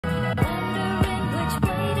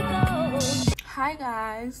Hi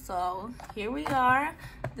guys, so here we are.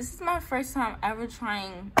 This is my first time ever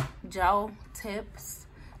trying gel tips.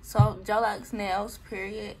 So gelx nails,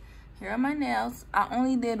 period. Here are my nails. I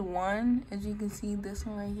only did one, as you can see, this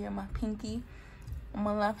one right here, my pinky on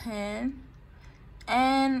my left hand.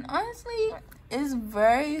 And honestly, it's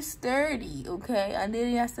very sturdy, okay? I did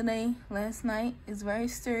it last night. It's very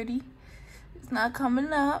sturdy. It's not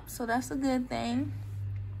coming up, so that's a good thing.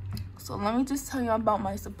 So let me just tell you about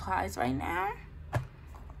my supplies right now.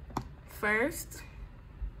 First,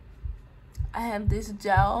 I have this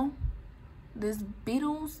gel, this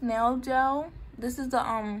Beetles nail gel. This is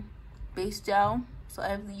the base gel. So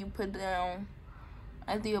after you put down,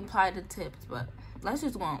 after you apply the tips, but let's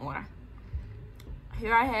just go in order.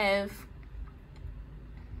 Here I have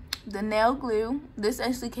the nail glue. This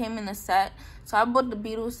actually came in a set. So I bought the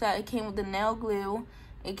Beetles set. It came with the nail glue.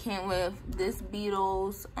 It came with this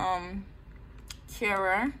Beetles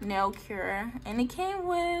curer, nail curer, and it came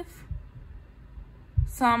with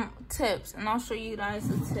some tips, and I'll show you guys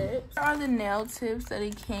the tips. Here are the nail tips that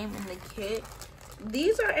it came in the kit.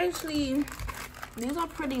 These are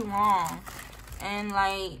pretty long, and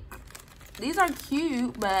like these are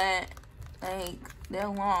cute, but like they're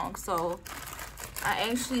long. So I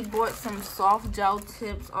actually bought some soft gel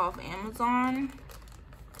tips off Amazon.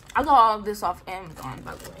 I got all of this off Amazon,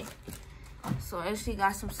 by the way. So I actually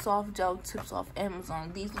got some soft gel tips off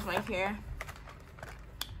Amazon. These ones right here.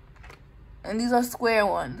 And these are square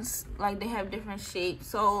ones. Like, they have different shapes.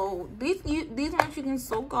 So these ones you can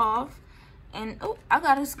soak off. And oh, I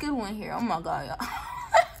got a skid one here. Oh my god, y'all.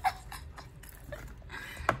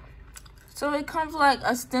 So it comes like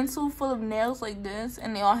a stencil full of nails like this,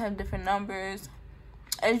 and they all have different numbers.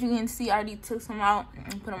 As you can see, I already took some out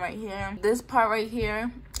and put them right here. This part right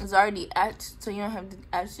here is already etched, so you don't have to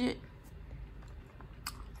etch it.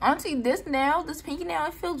 Honestly, this pinky nail,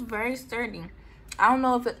 it feels very sturdy. I don't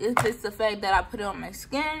know if it's the fact that I put it on my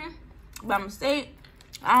skin by mistake.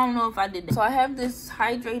 I don't know if I did that. So I have this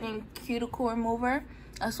hydrating cuticle remover.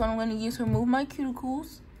 That's what I'm going to use to remove my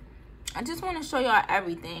cuticles. I just want to show y'all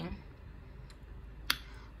everything.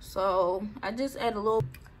 So I just add a little.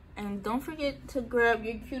 And don't forget to grab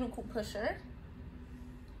your cuticle pusher.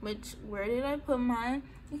 Where did I put mine?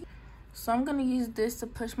 So I'm gonna use this to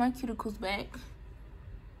push my cuticles back.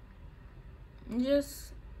 And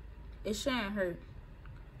it shouldn't hurt.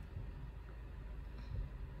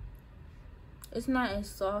 It's not as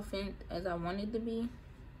softened as I want it to be.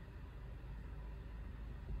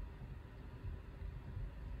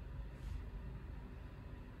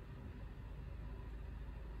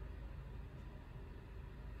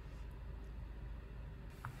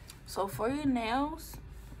 So for your nails,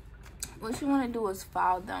 what you want to do is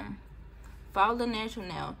file them. File the natural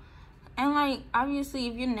nail. And like, obviously,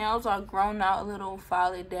 if your nails are grown out a little,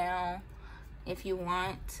 file it down if you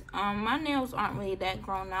want. My nails aren't really that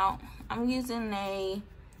grown out. I'm using a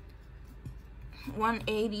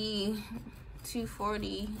 180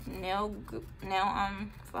 240 nail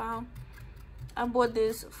file. I bought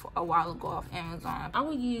this a while ago off Amazon. I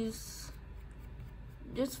would just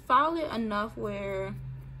file it enough where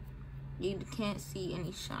you can't see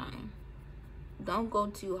any shine. Don't go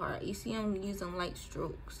too hard. You see, I'm using light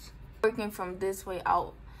strokes. Working from this way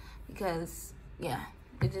out because, yeah,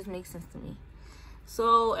 it just makes sense to me.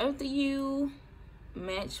 So after you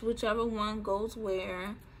match whichever one goes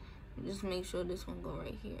where, just make sure this one go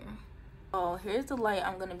right here. Oh, here's the light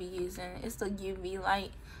I'm gonna be using. It's the UV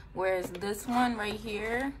light, whereas this one right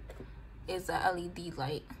here is a LED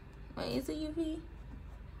light. Wait, is it UV?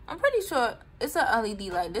 I'm pretty sure it's a LED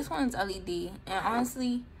light. This one's LED, and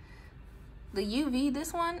honestly, the UV,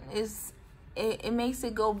 this one is, it makes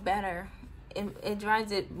it go better. It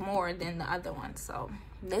dries it more than the other one. So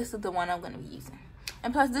this is the one I'm going to be using.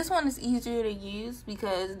 And plus, this one is easier to use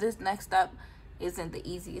because this next step isn't the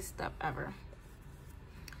easiest step ever.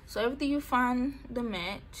 So after you find the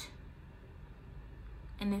match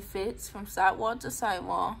and it fits from sidewall to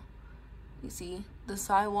sidewall, you see the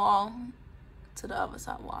sidewall to the other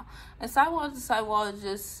sidewall. And sidewall to sidewall is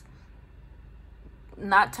just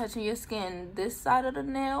not touching your skin. This side of the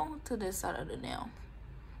nail to this side of the nail.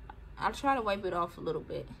 I'll try to wipe it off a little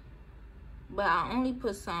bit, but I only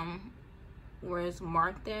put some where it's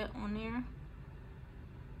marked at on there.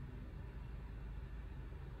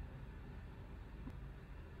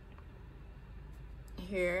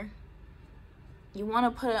 Here, you want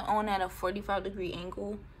to put it on at a 45-degree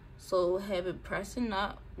angle, so have it pressing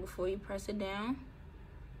up before you press it down,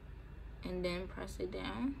 and then press it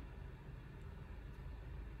down.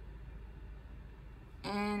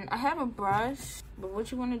 And I have a brush, but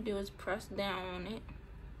what you want to do is press down on it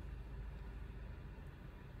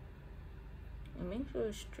make sure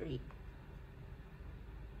it's straight.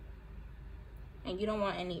 And you don't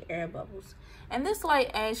want any air bubbles. And this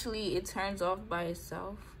light actually, it turns off by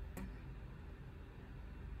itself.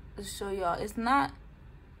 To show y'all, it's not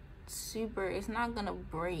gonna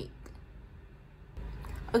break.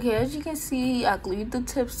 Okay, as you can see, I glued the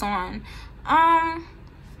tips on.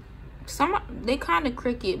 They kind of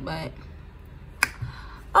crooked, but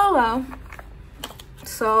oh well.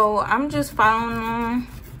 So I'm just following them,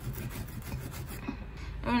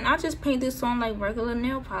 and I just paint this on like regular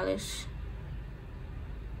nail polish.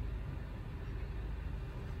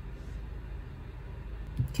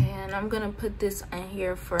 Okay, and I'm gonna put this in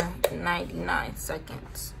here for 99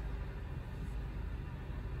 seconds.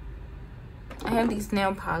 I have these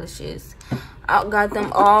nail polishes. I got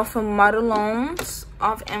them all from Modelones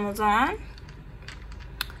off Amazon.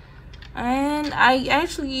 And I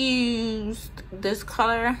actually used this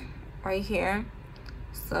color right here.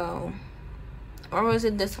 So, or was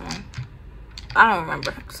it this one? I don't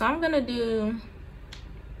remember. So I'm gonna do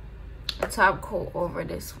a top coat over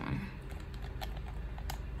this one.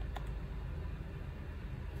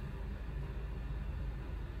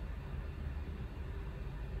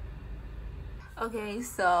 Okay,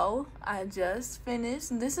 so I just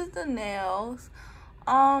finished. This is the nails.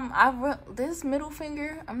 This middle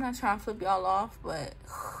finger, I'm not trying to flip y'all off, but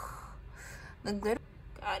the glitter,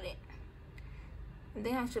 got it. And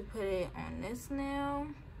then I should put it on this nail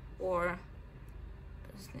or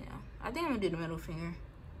this nail. I think I'm gonna do the middle finger.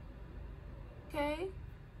 Okay.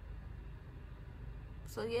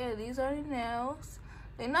 So yeah, these are the nails.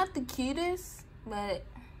 They're not the cutest, but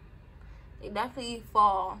they definitely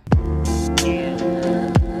fall. Yeah.